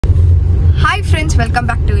Hi friends, welcome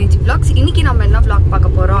back to AG Vlogs. இன்னைக்கு நம்ம என்ன vlog பார்க்க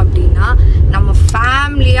போறோம் அப்படினா நம்ம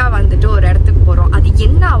ஃபேமிலியா வந்துட்டு ஒரு இடத்துக்கு போறோம். அது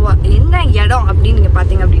என்ன இடம் அப்படி நீங்க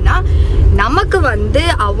பாத்தீங்க அப்படினா நமக்கு வந்து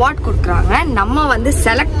அவார்ட் கொடுக்கறாங்க. நம்ம வந்து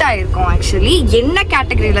செலக்ட் ஆயிருக்கோம். एक्चुअली என்ன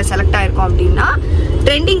கேட்டகரியில செலக்ட் ஆயிருக்கோம் அப்படினா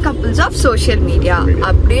trending couples of social media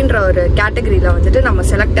அப்படின்ற ஒரு கேட்டகரியில வந்துட்டு நம்ம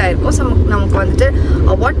செலக்ட் ஆயிருக்கோம். நமக்கு வந்துட்டு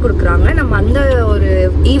அவார்ட் கொடுக்கறாங்க. நம்ம அந்த ஒரு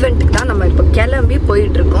ஈவென்ட்க்கு தான் நம்ம இப்போ கிளம்பி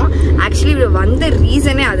போயிட்டு இருக்கோம். एक्चुअली வந்த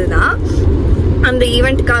ரீசனே அதுதான். அந்த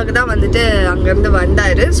ஈவென்ட்காக தான் வந்துட்டு அங்க இருந்து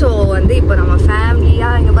வந்தாரு. சோ வந்து இப்போ நம்ம ஃபேமிலியா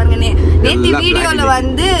இங்க பாருங்க, நேத்து வீடியோல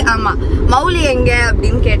வந்து ஆமா மௌலி எங்க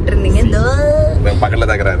அப்படின்னு கேட்டிருந்தீங்க. பக்கத்துல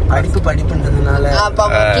தகறாரு படிப்புன்றதுனால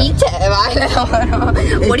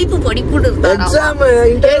எக்ஸாம்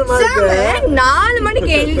 4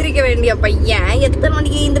 மணிக்கு எழுந்திருக்க வேண்டிய பையன் எத்தனை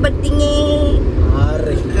மணிக்கு இந்த பத்தீங்க?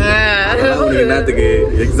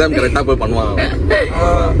 எக்ஸாம் கரெக்டா போய் பண்ணுவாங்க.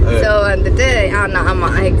 சோ வந்துட்டு ஆமா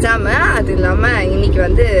எக்ஸாம். அது இல்லாம இன்னைக்கு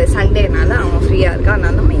வந்து சண்டேனால அவன் ஃப்ரீயா இருக்கா.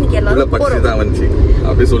 அதனால நம்ம இன்னைக்கு எல்லாரும் போறோம். தான் வந்துச்சு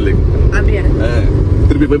அப்படி சொல்லி அப்படியே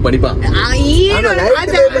திருப்பி போய் படிப்பான்.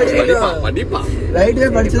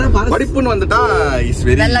 படிப்புன்னு வந்துட்டா இஸ்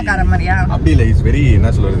வெரி நல்ல காரமரியா அப்படி இல்ல. இஸ் வெரி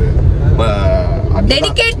என்ன சொல்றது,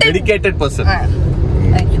 டெடிகேட்டட் பர்சன்.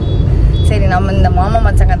 சரி, நம்ம இந்த மாமா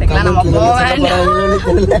மச்சான் கதைக்கெல்லாம் நம்ம போவேன்.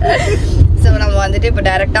 ஸோ நம்ம வந்துட்டு இப்போ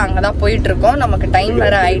டைரெக்டாக அங்கே தான் போயிட்டு இருக்கோம். நமக்கு டைம்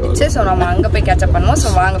வேற ஆயிடுச்சு. ஸோ நம்ம அங்கே போய் கேட்சப் பண்ணுவோம்.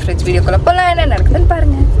 ஸோ வாங்க ஃப்ரெண்ட்ஸ், வீடியோக்குள்ள போகலாம். என்ன நடக்குதுன்னு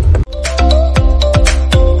பாருங்க.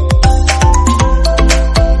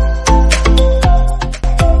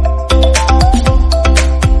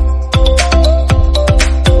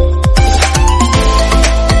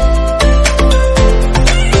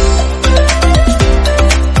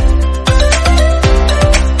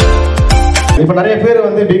 இப்போ நிறைய பேர்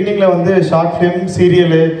வந்து பிகினிங்ல வந்து ஷார்ட் ஃபிலிம்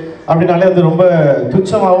சீரியல் அப்படினாலே வந்து ரொம்ப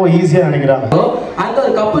துச்சமாகவும் ஈஸியாக நினைக்கிறாங்க. அந்த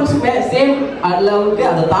ஒரு கப்புள்ஸுமே சேம் லவ்க்கு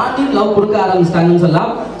அதை தாண்டி லவ் கொடுக்க ஆரம்பிச்சிட்டாங்கன்னு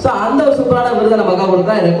சொல்லலாம். ஸோ அந்த ஒரு சூப்பரான விருதை நமக்காக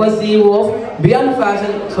கொடுத்தா request CEO of beyond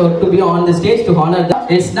fashion so to be on the stage to honour them.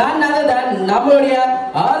 It's none other than நம்மளுடைய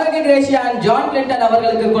ஆரோக்கிய கிரேஷியா அண்ட் ஜான் கிளின்டன்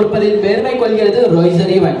அவர்களுக்கு கொடுப்பதில் பெருமை கொள்கிறது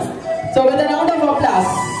ரோய்சர் events. So with a round of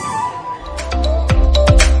applause.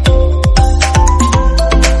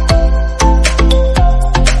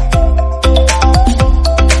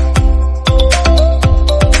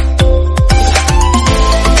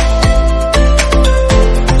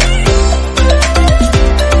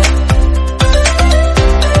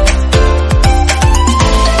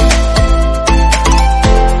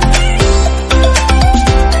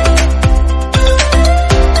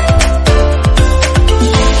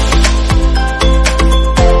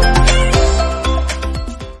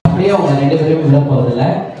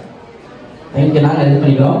 நாங்கள் இது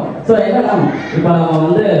பண்ணிக்கிறோம். ஸோ என்னன்னா இப்போ நம்ம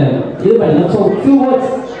வந்து இது பண்ணிக்கலாம். ஸோ ஃபியூ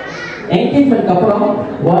வேர்ட்ஸ் என்கேஜ்மெண்ட்க்கு அப்புறம்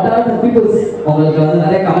வாட் ஆர் தி பீப்புள்ஸ் உங்களுக்கு வந்து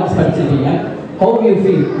நிறைய கமெண்ட்ஸ் படிச்சிருக்கீங்க. How you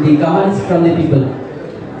feel the comments from the people?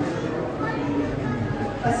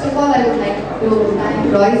 First of all, I would like to thank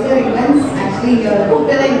Roycer Events. Actually, your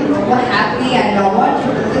hotel is super happy and award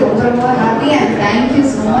super happy and thank you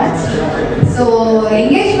so much. So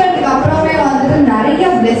engagement க்கு அப்புறமே வந்து நிறைய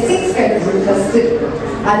blessings கிடைச்சது. First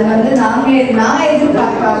அது வந்து நான்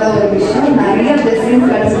எதிர்பார்க்காத ஒரு விஷயம். நிறைய blessings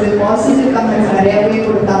கிடைச்சது. பாசிட்டிவ் கமெண்ட்ஸ் நிறைய பேர்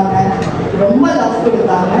கொடுத்தாங்க, ரொம்ப லவ்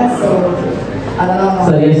கொடுத்தாங்க. ஸோ அதெல்லாம்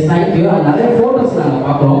சார் எஸ் தேங்க்யூ. நிறைய ஃபோட்டோஸ் நாங்கள்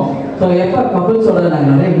பார்க்குறோம். ஸோ எப்போ கப்புள்ஸோட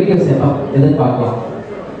நாங்கள் நிறைய வீடியோஸ் எப்போ எதிர்பார்க்கலாம்.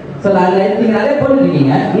 ஸோ நீங்கள் நிறைய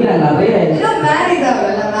போட்டுருக்கீங்க. நீங்கள் நிறைய மேரேஜ் ஆகல,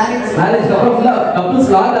 மேரேஜ்க்கு அப்புறம் ஃபுல்லாக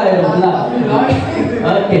கப்புள்ஸ் லாக் ஆகிடும்.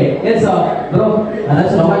 ஓகே எஸ் ப்ரோ,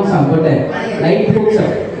 அதாச்சும் ரொமான்ஸ் சாங் போட்டு லைட் ஃபுக்ஸ்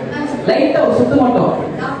லைட்டாக ஒரு சுத்து மட்டும்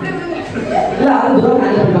இல்லை அது ப்ரோ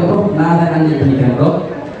ஹேண்டில் பண்ணுறோம் ப்ரோ. நான் அதை ஹேண்டில் பண்ணிக்கிறேன் ப்ரோ.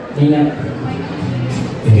 நீங்கள்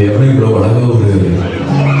எப்படி ப்ரோ அழகாக ஒரு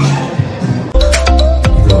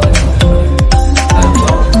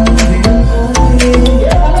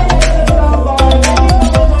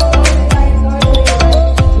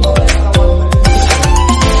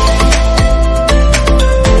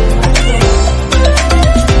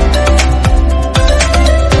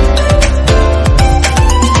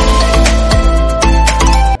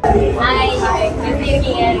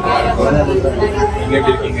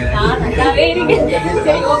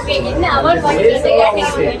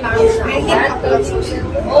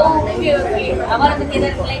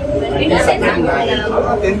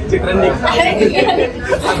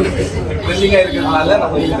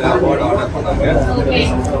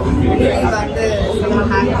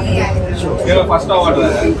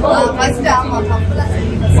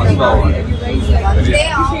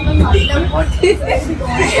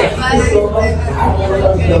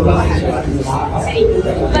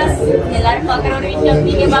எல்லாரும் பார்க்குற ஒரு விஷயம்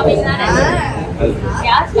நீங்க பாப்பீங்கன்னா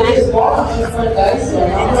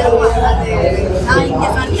நான் இங்க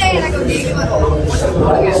சந்தியா எனக்கு டெய்லி வரும்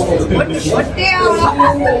ஒட்டே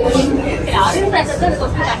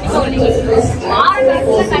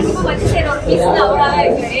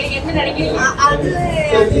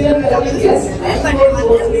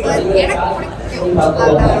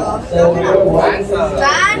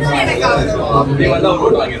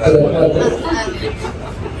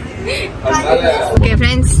ஓகே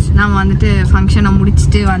ஃப்ரெண்ட்ஸ் நம்ம வந்துட்டு ஃபங்க்ஷனை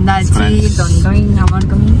முடிச்சுட்டு வந்தாச்சு.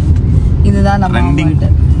 இதுதான் நம்ம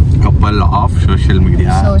கப்பல் ஆஃப் சோஷியல்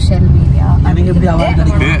மீடியா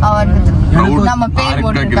நம்ம பேர்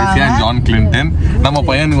போட்டுருக்காங்க ஜான் கிளின்டன். நம்ம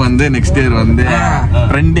பையனுக்கு வந்து நெக்ஸ்ட் இயர் வந்து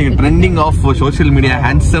trending of social media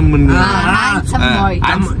handsome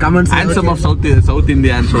of south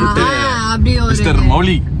இந்தியான்னு சொல்லிட்டு மிஸ்டர்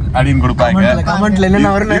மௌலி அப்படின்னு கொடுப்பாங்க. கமெண்ட்ல என்ன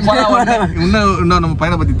வரும் இன்னும் நம்ம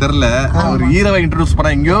பையனை பத்தி தெரியல. ஒரு ஹீரோவை இன்ட்ரோடியூஸ்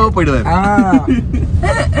பண்ணா எங்கேயோ போயிடுவாரு.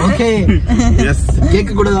 ஓகே எஸ் கேட்க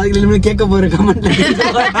கூடாது அதுல கேட்க போற கமெண்ட்ல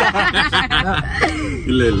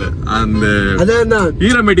இல்ல இல்ல அந்த அதான்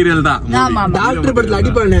ஹீரோ மெட்டீரியல் தான். டாக்டர் படத்துல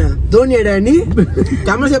அடிப்பானே தோனியடா நீ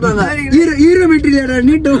கமல் சேப்பாங்க ஹீரோ மெட்டீரியல்டா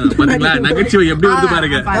நீ பாத்தீங்களா நகைச்சுவை எப்படி வருது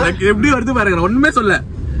பாருங்க. எப்படி வருது பாருங்க. ஒண்ணுமே சொல்ல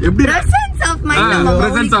எப்படி பிரசன்ஸ் ஆஃப்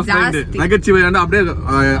மைண்ட் நகைச்சுவை அப்படியே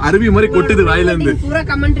அருவி மாதிரி கொட்டுது வாயில இருந்து.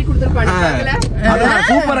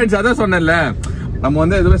 சூப்பர் ஆயிடுச்சு. அதான் சொன்னேன்ல நம்ம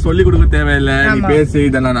வந்து எதுவுமே சொல்லி கொடுக்க தேவையில்லை. நீ பேசு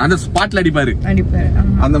இதெல்லாம் அந்த ஸ்பாட்ல அடிப்பாரு.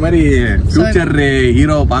 அந்த மாதிரி ஃபியூச்சர்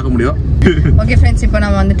ஹீரோவை பார்க்க முடியும். ஓகே ஃப்ரெண்ட்ஸ் இப்போ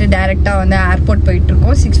நம்ம வந்துட்டு டைரக்டா வந்து ஏர்போர்ட் போயிட்டு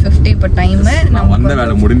இருக்கோம். 6:50 இப்போ டைம். நம்ம வந்த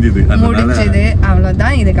வேலை முடிஞ்சது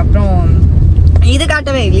அவ்வளவுதான். இதுக்கப்புறம் இது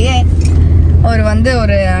காட்டவே இல்லையே.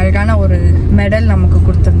 ஒரு அழகான ஒரு மெடல் நமக்கு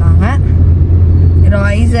கொடுத்துருந்தாங்க.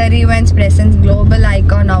 ராய்சர் events presence global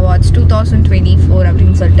icon awards 2024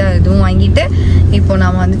 அப்படின்னு சொல்லிட்டு அதுவும் வாங்கிட்டு இப்போ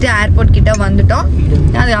நம்ம வந்துட்டு ஏர்போர்ட் கிட்ட வந்துட்டோம்.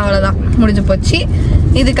 அது அவ்வளோதான் முடிஞ்சு போச்சு.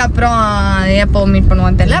 இதுக்கப்புறம் எப்போ மீட்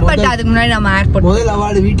பண்ணுவோம் தெரியல. பட் அதுக்கு முன்னாடி நம்ம ஏர்போர்ட் முதல்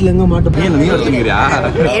அவார்டு வீட்டுல எங்க மாட்டோம்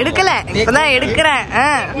எடுக்கல. இப்பதான் எடுக்கிறேன்.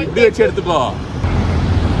 இப்படி வச்சு எடுத்துக்கோ.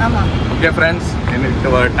 ஆமா ஓகே ஃப்ரெண்ட்ஸ் எனக்கு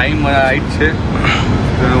டைம் ஆயிடுச்சு.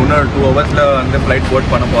 இன்னொரு 2 hours வந்து ஃப்ளைட்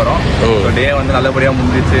போட் பண்ண போறோம். டே வந்து நல்லபடியா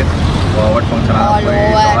முடிஞ்சிச்சு. ஓவர் ஃபங்க்ஷனா போய்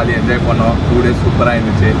ஜாலியா என்ஜாய் பண்ணோம். 2 days சூப்பரா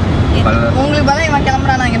இருந்துச்சு. உங்களுக்கு பதிலா இவன்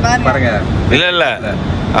கிளம்பறானா இங்க பாருங்க. இல்ல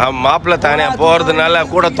மாப்பிள்ள தானே போறதுனால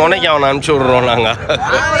கூட துணைக்கு அவனை அனுப்பிச்சு விடுறோம் நாங்க.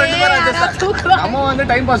 நம்ம வந்து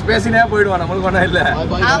டைம் பாஸ் பேசினே போயிடுவோம். நம்மளுக்கு ஒண்ணும் இல்ல.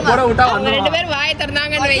 கூட விட்டா வந்து 2 பேர் வாயை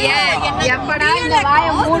திறந்தாங்கன்னு வையே எப்படா இந்த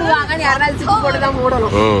வாயை மூடுவாங்கன்னு யாராவது சிக்கு போட்டு தான்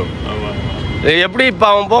மூடணும். எப்படி இப்ப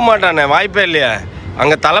அவன் போக மாட்டானே வாய்ப்பே இல்லையா.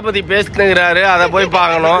 அங்க தளபதி பேசினுங்கிறாரு. அதை போய்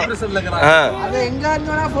பார்க்கணும்.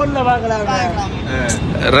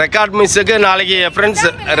 ரெக்கார்ட் மிஸ்ஸுக்கு நாளைக்கு ஃப்ரெண்ட்ஸ்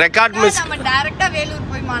ரெக்கார்ட் மிஸ்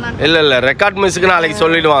இல்ல ரெக்கார்ட் மிஸ்ஸுக்கு நாளைக்கு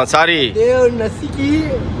சொல்லிடுவான். சாரி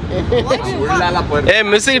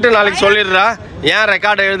மிஸ் கிட்ட நாளைக்கு சொல்லிடுறா. ஏன்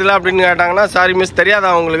ரெக்கார்ட் எழுதல அப்படின்னு கேட்டாங்கன்னா சாரி மிஸ்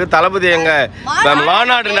தெரியாதா உங்களுக்கு தளபதி எங்க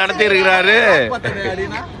மாநாடு நடத்தி இருக்கிறாரு.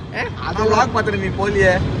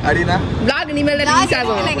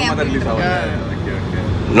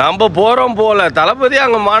 நம்ம போறோம் போல தளபதி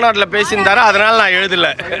அங்க மாநாட்டுல பேசியிருந்தாரு. அதனால நான் எழுதல.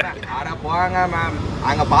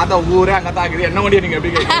 அங்க பார்த்த ஊரே அங்க தான் இருக்குது. என்ன வண்டியா நீங்க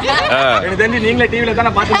எப்படி எனக்கு தெரிஞ்சு நீங்களே டிவில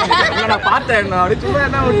தானே பாத்தீங்க. நான் பார்த்தேன்.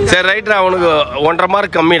 சரி ரைட்ரா உனக்கு 1.5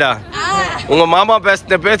 மார்க் கம்மிடா. உங்க மாமா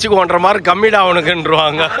பேசின பேச்சுக்கு 1.5 மார்க் கம்மிடா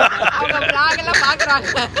உனக்குன்றுவாங்க.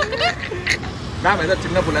 மேம் ஏதோ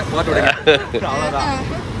சின்ன புள்ள போட்டு விடுங்க.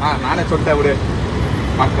 நானே சொல்லிட்டேன் விடு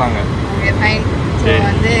பார்ப்பாங்க.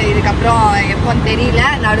 வந்து இதுக்கப்புறம் எப்போன்னு தெரியல.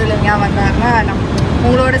 நடுவில் எங்கேயா வந்தாங்கன்னா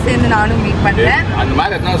உங்களோட சேர்ந்து நானும் மீட் பண்றேன். அந்த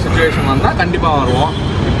மாதிரி எத்தனை சிச்சுவேஷன் வந்தா கண்டிப்பா வருவோம்.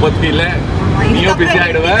 இப்போதைக்கு இல்ல. நீயும் பிஸி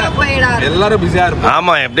ஆயிடுவேன். எல்லாரும் பிஸியா இருப்போம்.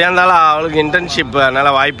 ஆமா எப்படியா இருந்தாலும் அவளுக்கு இன்டர்ன்ஷிப்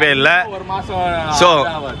அதனால வாய்ப்பே இல்ல. ஒரு மாசம் சோ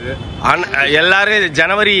எல்லாரும்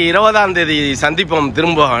ஜனவரி 20ஆம் தேதி சந்திப்போம்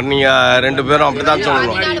திரும்ப. நீங்க 2 பேரும் அப்படிதான்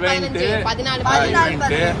சொல்லணும்.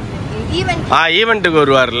 ஈவென்ட்டுக்கு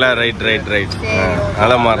வருவார்ல. ரைட்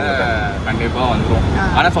நல்ல மாதிரி கண்டிப்பா வந்துரும்.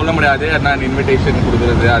 ஆனா சொல்ல முடியாது. என்ன இன்விடேஷன்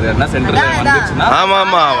கொடுக்குறது அது என்ன சென்டர்ல வந்துச்சுன்னா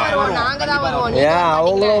ஆமா ஏன்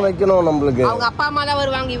அவங்களும் வைக்கணும் நம்மளுக்கு. அவங்க அப்பா அம்மா தான்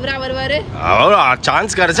வருவாங்க. இவரா வருவாரு. அவர்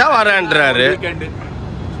சான்ஸ் கிடைச்சா வரேன்றாரு.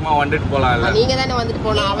 சும்மா வந்துட்டு போலாம். நீங்க தானே வந்துட்டு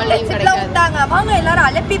போலாம். அவள லீவ் கிடைக்காது. வாங்க எல்லாரும்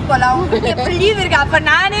அலப்பி போலாம். எப்ப லீவ் இருக்கு அப்ப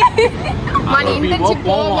நானே மணி இன்டர்ன்ஷிப்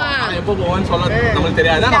போவா. எப்போ போவோன்னு சொல்ல நமக்கு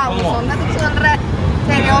தெரியாது. நான் சொன்னதுக்கு சொல்றேன்.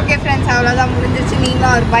 சரி ஓகே ஃப்ரெண்ட்ஸ் அவ்வளவுதான் முடிஞ்சிருச்சு. நீங்க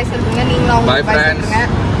ஒரு பாய் சொல்லுங்க. நீங்க அவங்க பாய் சொல்லுங்க.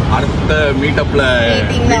 அடுத்த மீட்டப்ல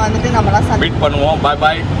மீட்டிங்ல வந்துட்டு நம்மலாம் மீட் பண்ணுவோம். By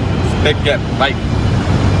bye take care bye.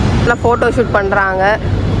 எல்லாம் போட்டோ ஷூட் பண்றாங்க.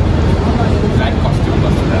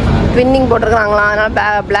 ட்வின்னிங் போட்டுருக்காங்களா.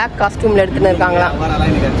 அதனால பிளாக் காஸ்டியூம்ல எடுத்துன்னு இருக்காங்களா.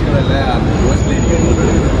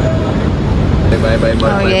 By by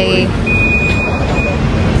by.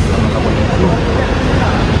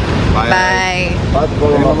 Bye bye.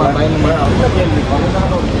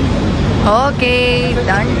 Okay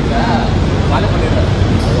done.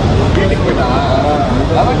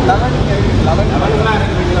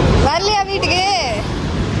 வரலையா வீட்டுக்கு?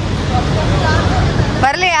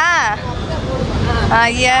 வரலையா?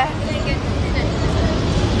 ஐயா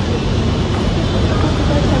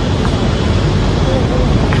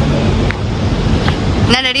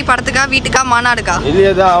என்ன ரெடி படத்துக்கா வீட்டுக்கா மாநாடுக்கா?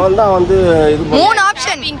 இல்லையதான் அவன் தான் வந்து இது 3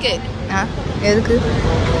 ஆப்ஷன். எதுக்கு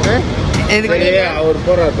அவர்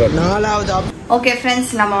போறாரு 4வது. ஓகே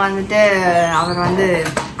ஃப்ரெண்ட்ஸ், நம்ம வந்துட்டு அவர் வந்து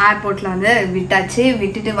ஏர்போர்ட்ல வந்து விட்டாச்சு.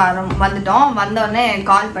 விட்டுட்டு வந்துட்டோம். வந்தோடனே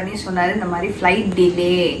கால் பண்ணி சொன்னாரு இந்த மாதிரி ஃப்ளைட்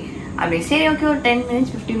டிலே அப்படி. சரி ஓகே, ஒரு 10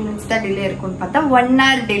 minutes 15 minutes தான் டிலே இருக்கும்னு பார்த்தா 1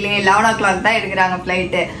 hour டிலே. 11 o'clock தான் எடுக்கிறாங்க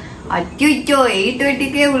ஃப்ளைட்டு. அச்சோ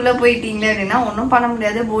 8:20 உள்ள போயிட்டீங்களே அப்படின்னா ஒன்றும் பண்ண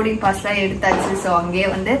முடியாது. போர்டிங் பாஸ்லாம் எடுத்தாச்சு. ஸோ அங்கேயே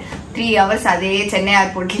வந்து 3 hours அதே சென்னை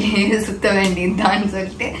ஏர்போர்ட்லேயே சுத்த வேண்டியதுதான்னு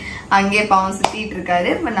சொல்லிட்டு அங்கேயே பாவம் சுத்திட்டு இருக்காரு.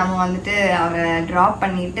 இப்போ நம்ம வந்துட்டு அவரை ட்ராப்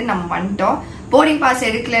பண்ணிட்டு நம்ம வந்துட்டோம். போர்டிங் பாஸ்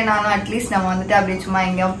எடுக்கலைனாலும் அட்லீஸ்ட் நம்ம வந்துட்டு அப்படியே சும்மா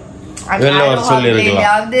எங்கேயாவது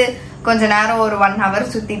கொஞ்ச நேரம் ஒரு 1 hour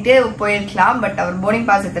சுத்திட்டு போயிருக்கலாம். பட் அவர் போர்டிங்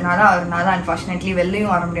பாஸ் எடுத்தனால அவர்னால அன்பார்ச்சுனேட்லி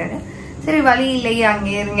வெளியும் வர முடியாது. சரி வழி இல்லையே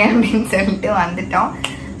அங்கே இருங்க அப்படின்னு சொல்லிட்டு வந்துட்டோம்.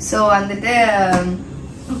 ஸோ வந்துட்டு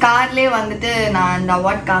கார்லேயே வந்துட்டு நான் அந்த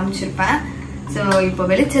அவார்ட் காமிச்சிருப்பேன். ஸோ இப்போ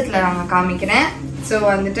வெளிச்சத்தில் நாங்கள் காமிக்கிறேன். ஸோ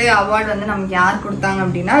வந்துட்டு அவார்டு வந்து நமக்கு யார் கொடுத்தாங்க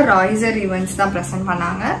அப்படின்னா ராய்சர் ஈவெண்ட்ஸ் தான் ப்ரெசென்ட்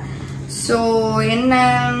பண்ணாங்க. ஸோ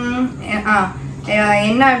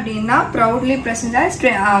என்ன அப்படின்னா ப்ரௌட்லி ப்ரெசென்ட்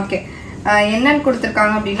ஓகே என்னன்னு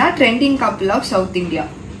கொடுத்துருக்காங்க அப்படின்னா trending couple of south India.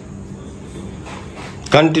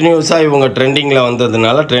 கண்டினியூஸா இவங்க ட்ரெண்டிங்ல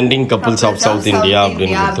வந்ததுனால trending couples of south India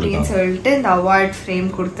அப்படின்னு சொல்லிட்டு இந்த அவார்ட் ஃப்ரேம்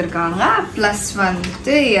கொடுத்துருக்காங்க. பிளஸ்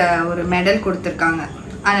வந்துட்டு ஒரு மெடல் கொடுத்துருக்காங்க.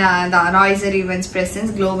 ராய்சர் events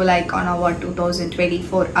presence global icon award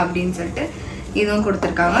 2024 அப்படின்னு சொல்லிட்டு இதுவும்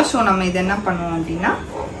கொடுத்துருக்காங்க. ஸோ நம்ம இது என்ன பண்ணுவோம் அப்படின்னா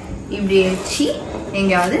இப்படி வச்சு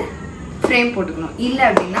எங்கேயாவது ஃப்ரேம் போட்டுக்கணும். இல்லை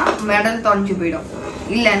அப்படின்னா மெடல் தொலைஞ்சு போயிடும்,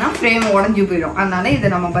 இல்லைன்னா ஃப்ரேம் உடஞ்சி போயிடும். அதனால இதை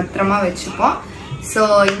நம்ம பத்திரமா வச்சுப்போம். ஸோ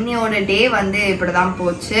இன்னையோட டே வந்து இப்படிதான்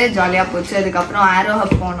போச்சு, ஜாலியாக போச்சு. அதுக்கப்புறம் ஏரோ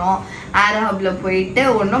ஹப் போனோம். ஏரோ ஹப்ல போயிட்டு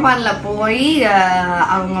ஒன்றும் பண்ணல, போய்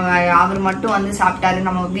அவர் மட்டும் வந்து சாப்பிட்டாரு.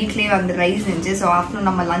 நம்ம வீட்லேயே வந்து ரைஸ் இருந்துச்சு. ஸோ ஆஃப்டர்நூன்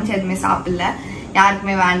நம்ம லஞ்ச் எதுவுமே சாப்பிடல,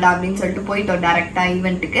 யாருக்குமே வேண்டாம் அப்படின்னு சொல்லிட்டு போயிட்டோம் டேரெக்டா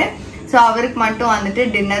ஈவெண்ட்டுக்கு. ஸோ அவருக்கு மட்டும் வந்துட்டு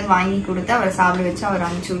டின்னர் வாங்கி கொடுத்து அவரை சாப்பிட வச்சு அவர்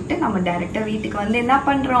அனுப்பிச்சு விட்டு நம்ம டைரெக்டாக வீட்டுக்கு வந்து என்ன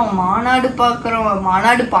பண்ணுறோம், மாநாடு பார்க்குறோம்.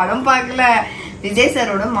 மாநாடு படம் பார்க்கல, விஜய்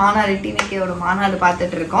சாரோட மாநாடு டிவிக்கோட மாநாடு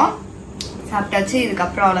பார்த்துட்டு இருக்கோம். சாப்பிட்டாச்சு.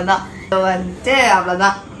 இதுக்கப்புறம் அவ்வளோதான் வந்துட்டு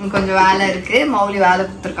அவ்வளோதான். கொஞ்சம் வேலை இருக்கு, மௌலி வேலை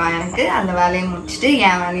கொடுத்துருக்கான் எனக்கு. அந்த வேலையை முடிச்சுட்டு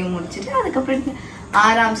என் வேலையும் முடிச்சுட்டு அதுக்கப்புறம்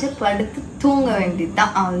ஆராம்சே படுத்து தூங்க வேண்டியது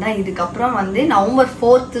தான். அவள்தான். இதுக்கப்புறம் வந்து November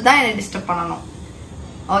 4th தான் என்னை டிஸ்டர்ப் பண்ணணும்.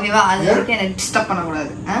 ஓகேவா? அது வரைக்கும் என்ன டிஸ்டர்ப்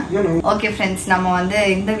பண்ணக்கூடாது. ஓகே ஃப்ரெண்ட்ஸ், நம்ம வந்து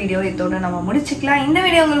இந்த வீடியோ இதோட நம்ம முடிச்சுக்கலாம். இந்த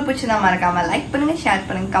வீடியோ உங்களுக்கு பிடிச்சதா மறக்காம லைக் பண்ணுங்க, ஷேர்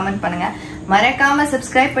பண்ணுங்க, கமெண்ட் பண்ணுங்க. மறக்காம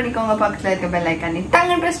சப்ஸ்கிரைப் பண்ணிக்கோங்க. பக்கத்துல இருக்க பெல்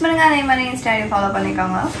ஐக்கானை பிரஸ் பண்ணுங்க. அதே மாதிரி இன்ஸ்டாவை ஃபாலோ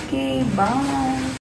பண்ணிக்கோங்க. Okay bye.